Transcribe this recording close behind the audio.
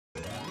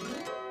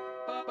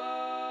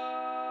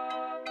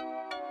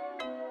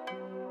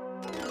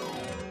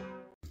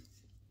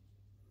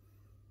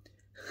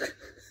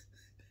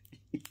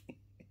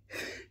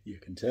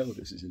tell,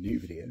 this is a new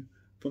video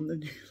from the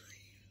new...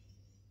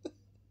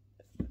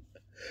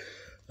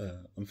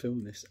 I'm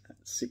filming this at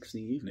 6 in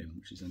the evening,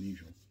 which is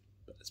unusual,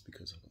 but that's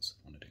because I've got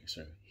something I want to do.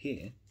 So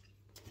here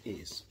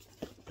is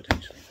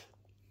potentially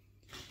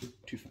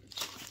 2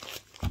 phones.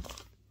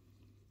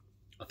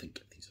 I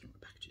think these are my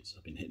packages.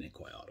 I've been hitting it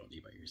quite hard on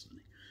eBay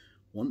recently.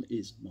 One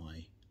is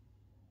my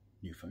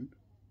new phone.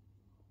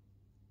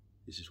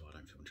 This is why I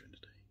don't film during the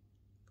day.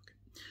 Okay.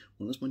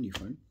 One is my new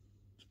phone.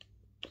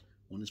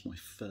 One is my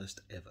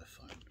first ever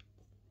phone.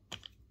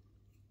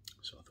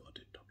 So I thought I'd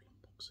do a double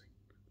unboxing.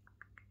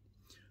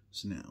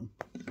 So now,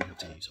 we have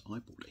to use, I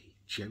bought a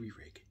jerry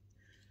rig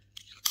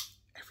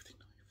everything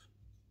knife.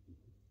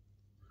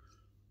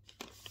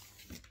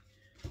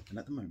 And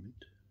at the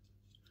moment,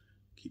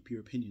 keep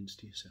your opinions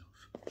to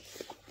yourself.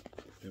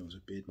 There was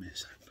a big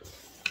mess up,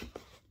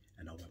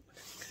 and I went with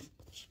it, okay?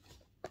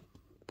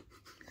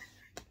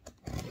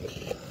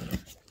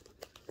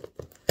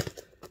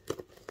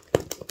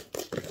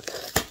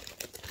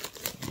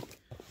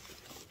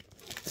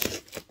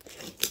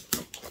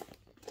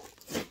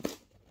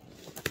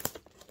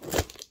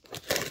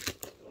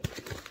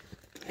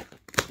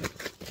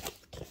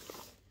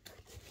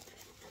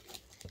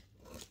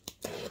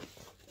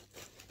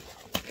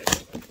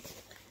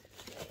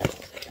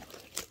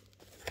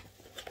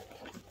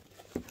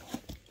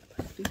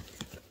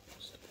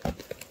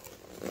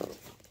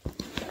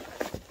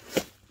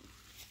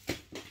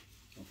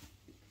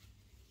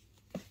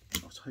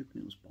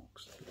 Hoping it was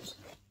boxed,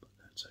 but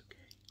that's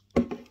okay.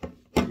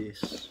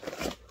 This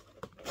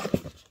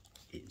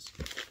is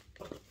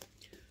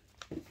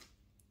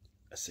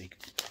a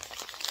secret.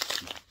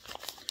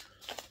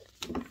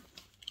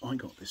 I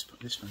got this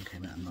phone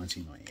came out in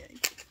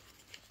 1998.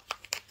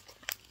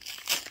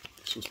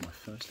 This was my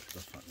first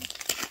ever phone.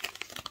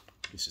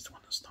 This is the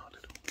one that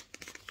started all.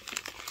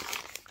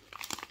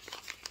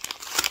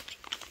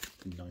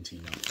 In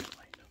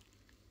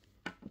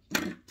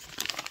 1999.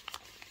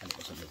 And it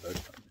was on the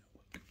Vodafone.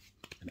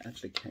 And it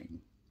actually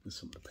came with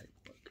some of the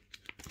paperwork.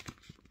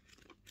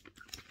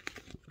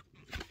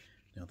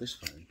 Now this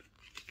phone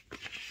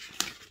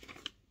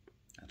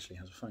actually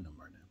has a phone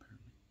number in it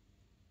apparently.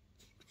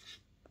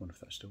 I wonder if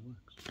that still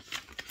works.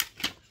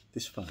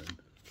 This phone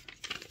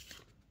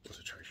was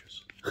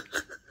atrocious.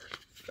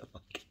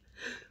 Like,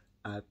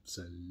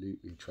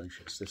 absolutely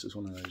atrocious. This is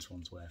one of those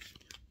ones where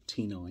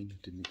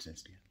T9 didn't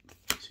exist yet.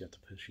 So you had to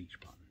push each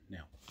button.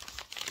 Now,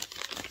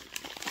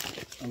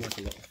 unlike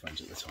a lot of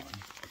phones at the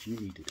time, if you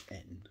needed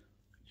N,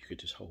 you could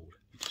just hold,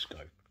 you just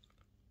go,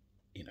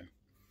 you know,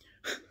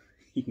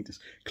 you can just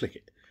click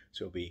it,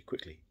 so it'll be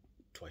quickly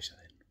twice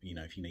N. You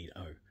know, if you need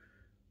O,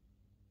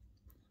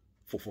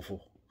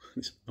 444,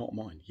 it's not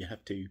mine. You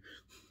have to,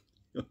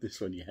 on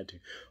this one, you had to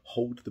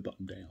hold the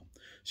button down.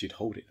 So you'd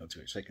hold it up to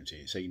a second.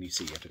 So you need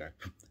C, you have to go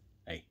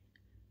A,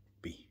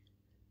 B,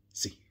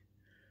 C,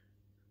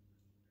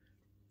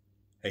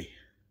 A,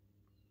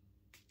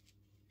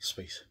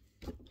 space.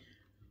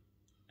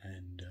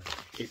 And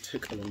it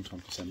took a long time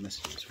to send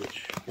messages,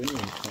 which all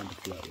kind of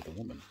flirt with a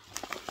woman.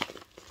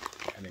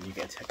 And then you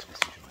get a text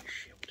message, you're like,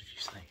 shit, what did you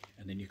say?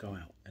 And then you go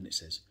out and it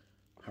says,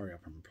 hurry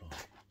up and reply.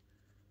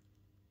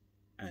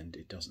 And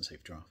it doesn't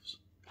save drafts.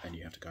 And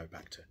you have to go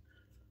back to...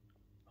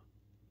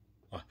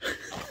 Oh.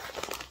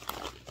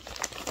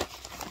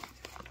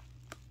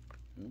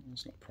 Well,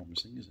 that's not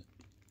promising, is it?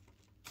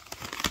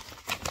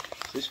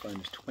 So this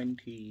phone is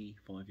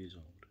 25 years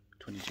old,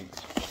 22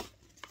 years old.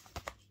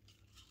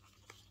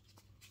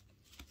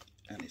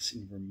 And it's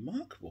in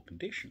remarkable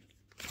condition.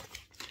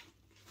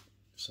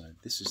 So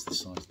this is the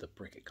size of the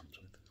brick it comes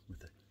with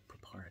the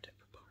proprietary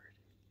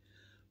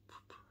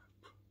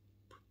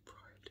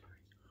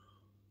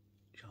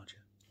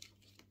charger.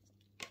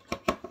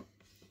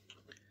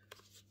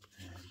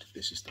 And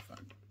this is the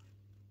phone.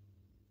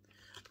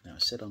 Now I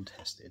said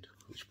untested,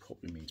 which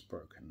probably means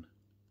broken.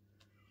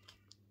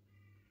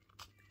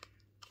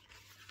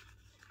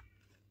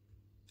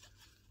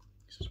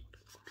 This is what it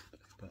looks like.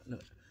 But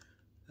look,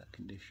 that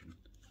condition.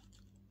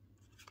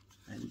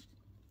 And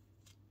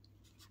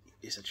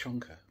it's a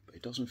chunker, but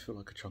it doesn't feel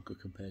like a chunker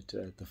compared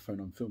to the phone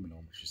I'm filming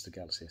on, which is the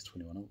Galaxy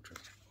S21 Ultra.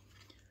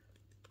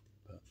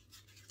 But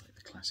like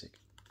the classic,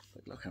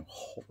 like look how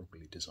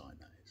horribly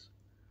designed that is.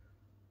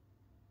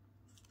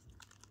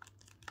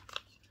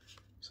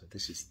 So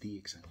this is the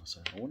exact.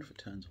 So I wonder if it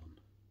turns on.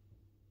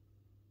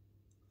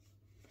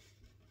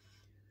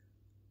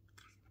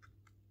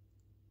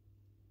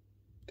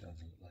 Doesn't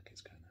look like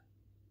it's gonna.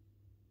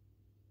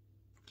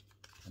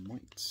 I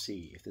might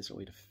see if there's a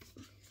way to.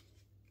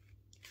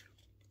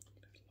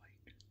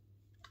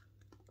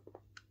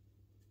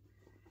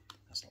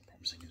 That's not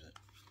promising, is it?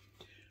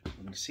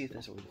 I'm going to see if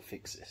there's a way to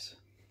fix this.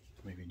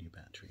 Maybe a new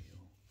battery or.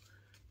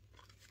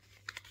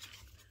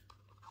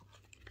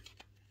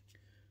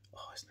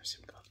 Oh, there's no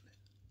SIM card in it.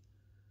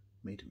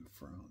 Made in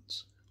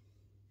France.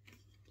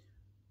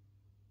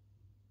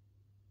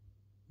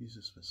 Use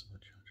a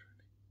specified charger.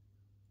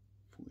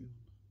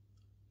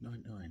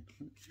 41.99.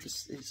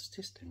 It's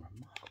just in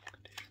remarkable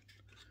condition.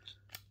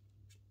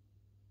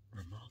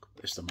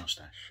 Remarkable. It's the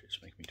mustache.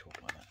 It's making me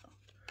talk like that.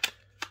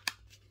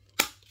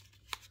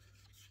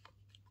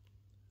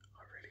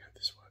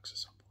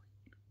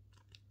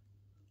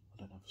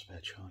 spare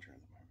charger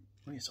at the moment.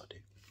 Oh yes, I do.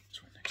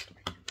 It's right next to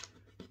me.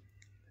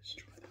 Let's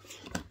try that.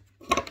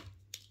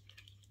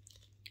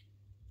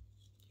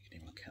 You can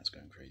hear my cat's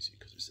going crazy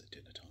because it's their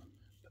dinner time,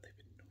 but they've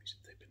been noisy.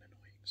 They've been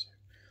annoying, so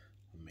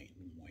I'm making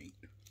them wait.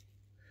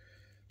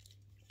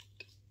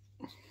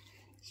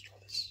 Let's try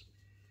this.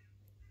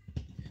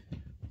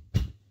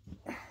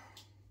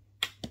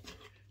 Does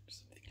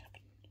something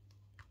happen?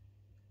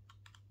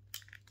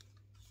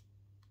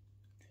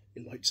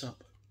 It lights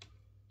up.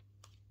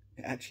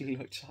 It actually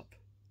lights up.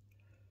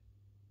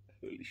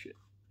 Holy shit.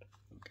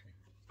 Okay.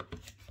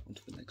 On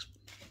to the next one.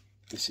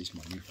 This is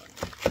my new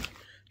phone.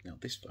 Now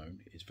this phone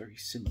is very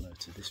similar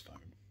to this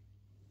phone.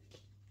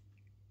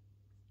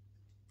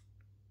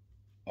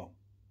 Oh,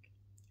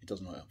 it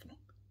doesn't light up for long.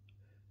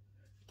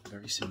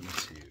 Very similar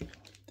to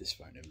this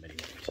phone in many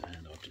ways,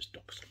 and I've just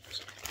doxed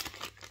myself.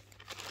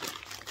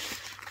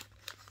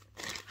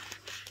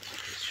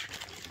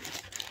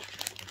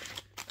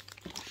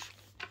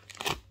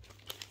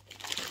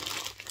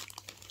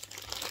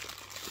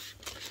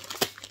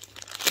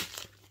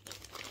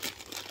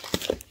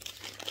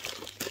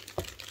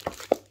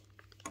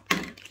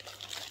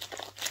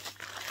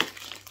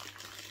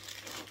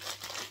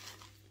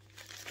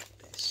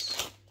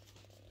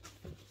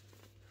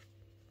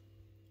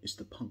 It's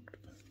the Punkt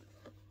phone.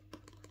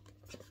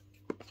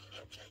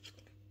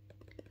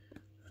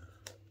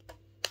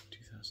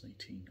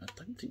 2018. I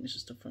don't think this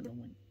is the phone I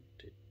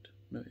did.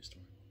 No, it's the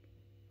right one.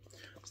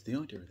 So the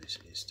idea of this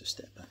is to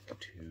step back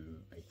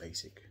to a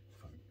basic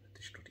phone, a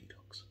digital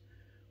detox,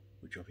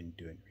 which I've been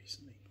doing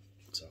recently.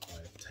 So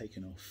I've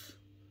taken off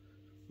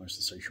most of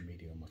the social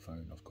media on my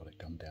phone. I've got it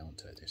dumbed down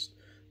to just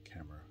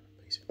camera,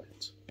 basic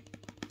bits.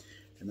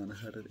 And then I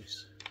heard of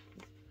this,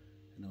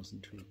 and I was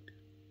intrigued.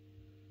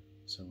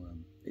 So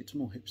it's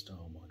more hipster.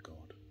 Oh my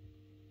god,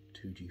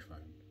 2G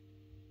phone,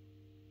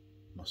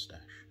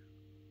 mustache.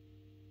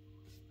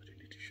 I do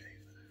need to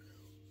shave though.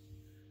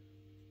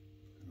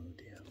 Oh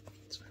dear.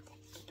 So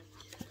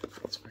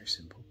it's very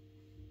simple.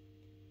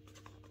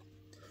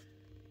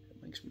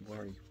 It makes me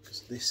worry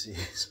because this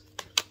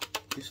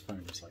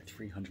phone is like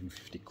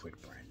 350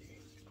 quid brand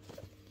new,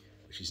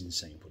 which is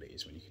insane what it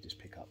is when you can just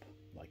pick up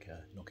like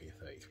a Nokia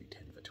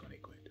 3310 for 20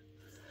 quid.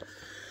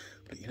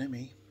 But you know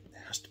me,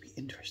 it has to be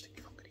interesting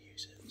if I'm going to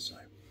use it. So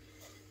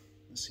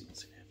let's see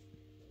what's in here.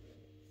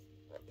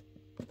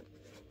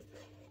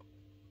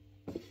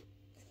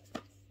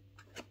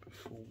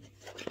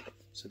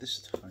 So this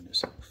is the phone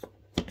itself,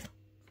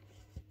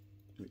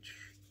 which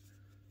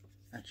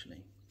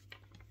actually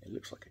it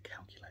looks like a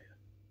calculator.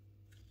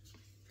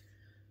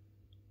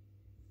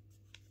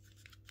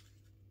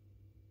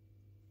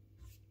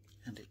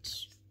 And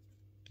it's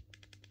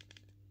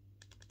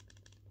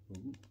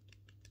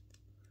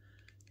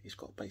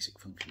got basic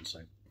functions,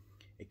 so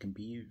it can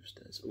be used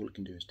as, all it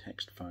can do is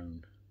text,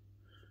 phone.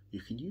 You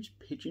can use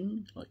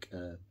pigeon, like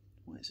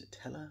what is it,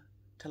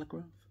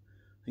 telegraph?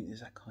 I think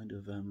there's that kind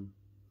of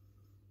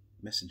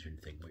messaging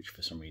thing, which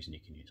for some reason you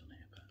can use on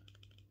here, but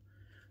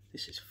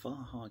this is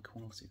far higher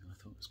quality than I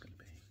thought it was going to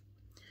be.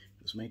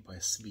 It was made by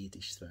a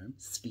Swedish firm,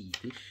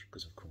 Swedish,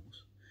 because of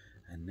course,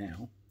 and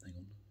now, hang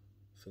on,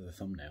 for the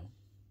thumbnail,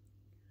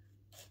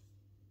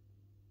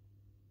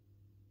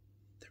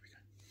 there we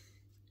go,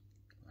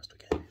 last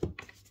again.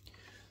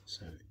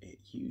 So it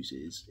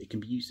can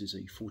be used as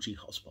a 4G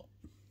hotspot,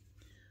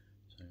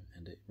 so,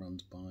 and it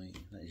runs by,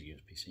 that is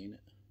USB-C in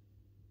it,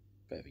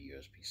 better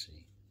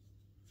USB-C.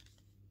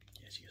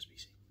 Yes,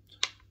 USB-C. So,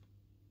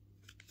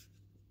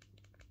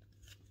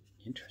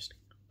 interesting.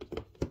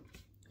 And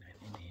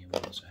in here we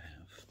also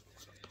have,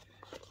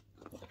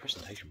 well, the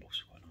presentation box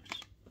is quite nice.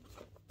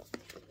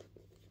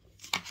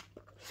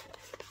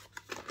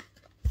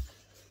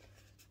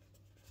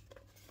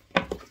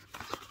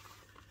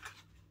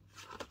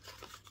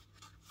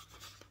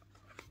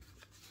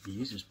 It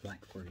uses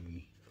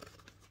BlackBerry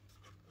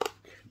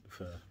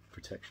for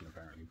protection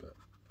apparently, but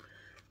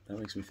that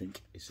makes me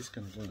think, is this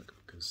going to work?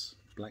 Because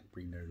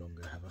BlackBerry no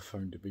longer have a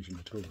phone division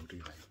at all, do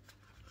they?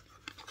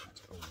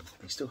 That's all.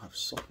 They still have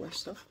software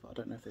stuff, but I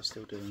don't know if they're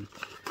still doing.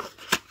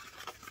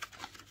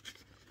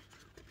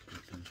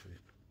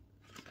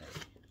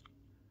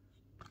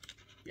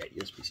 Yeah,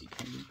 USB-C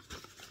cable.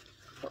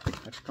 Oh, it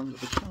actually comes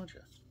with a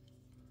charger.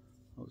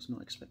 I was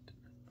not expecting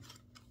that.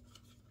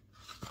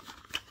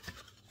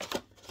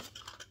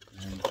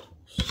 And of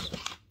course, the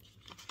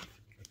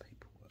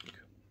paperwork.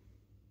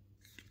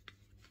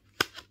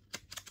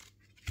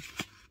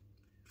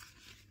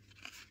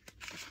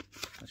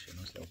 Actually, a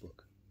nice little book.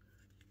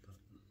 But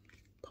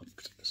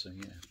Punkt. So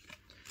yeah,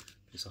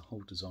 there's a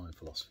whole design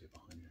philosophy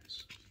behind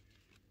this.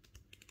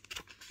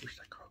 Wish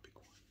that car would be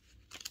quiet.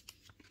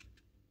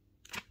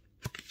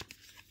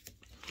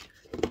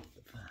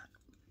 But that,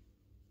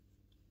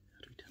 how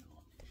do we turn it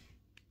on?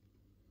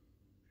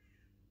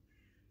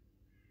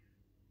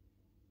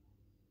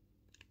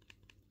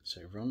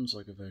 So it runs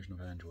like a version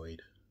of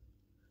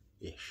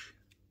Android-ish,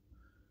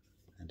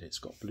 and it's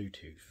got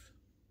Bluetooth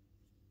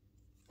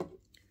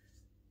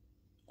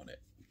on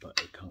it,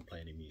 but it can't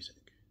play any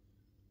music,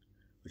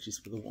 which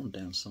is the one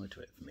downside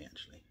to it for me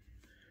actually.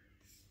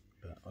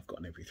 But I've got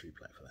an MP3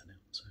 player for that now,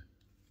 so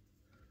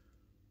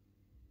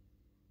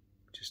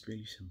just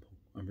really simple.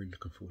 I'm really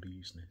looking forward to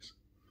using this.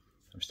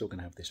 I'm still going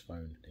to have this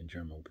phone in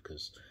general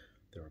because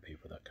there are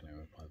people that can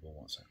only reply by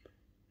WhatsApp,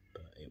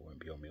 but it won't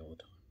be on me all the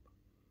time.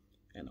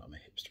 And I'm a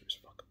hipster as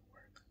fuck, I'm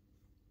aware of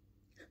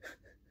that.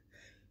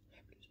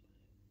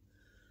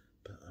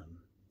 But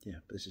yeah,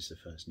 this is the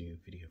first new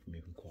video from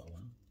me in quite a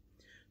while,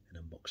 and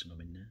unboxing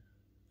them in there.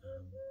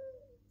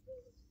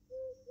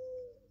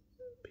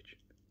 Pigeon,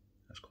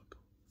 that's quite cool.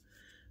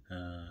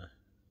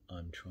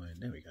 I'm trying,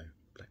 there we go,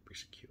 BlackBerry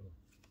Secure.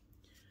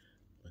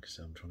 Like I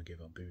said, I'm trying to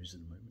give up booze at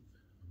the moment.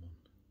 I'm on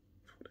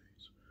 4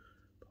 days,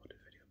 but I'll do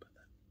a video about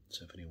that.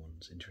 So if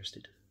anyone's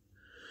interested,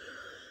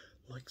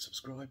 like,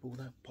 subscribe, all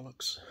that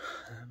bollocks.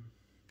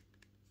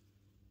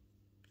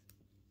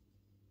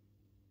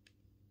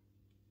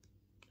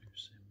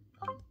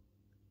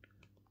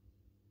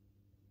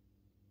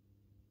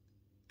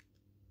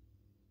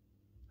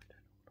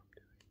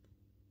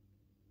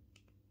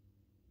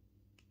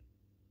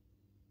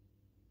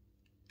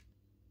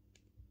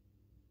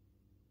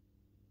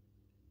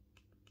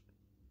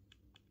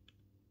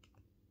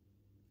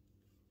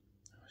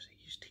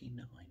 T9,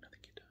 I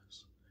think it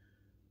does.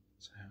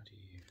 So how do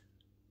you...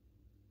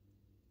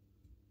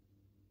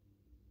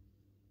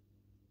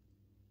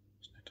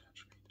 There's no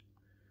touchscreen.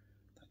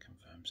 That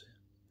confirms it.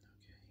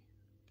 Okay.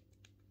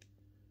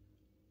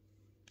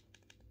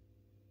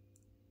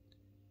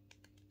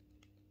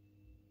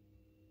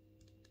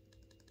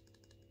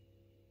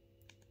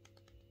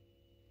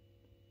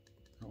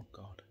 Oh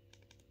God.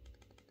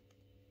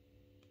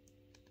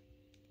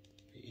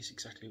 It is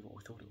exactly what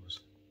we thought it was.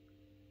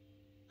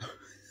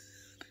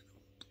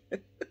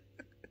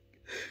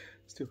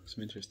 Still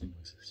some interesting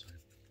noises. So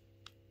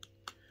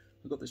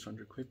I got this for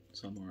 100 quid,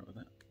 so I'm alright with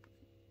that.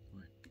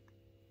 Right.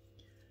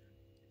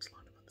 Next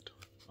line about the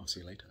time. I'll see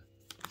you later.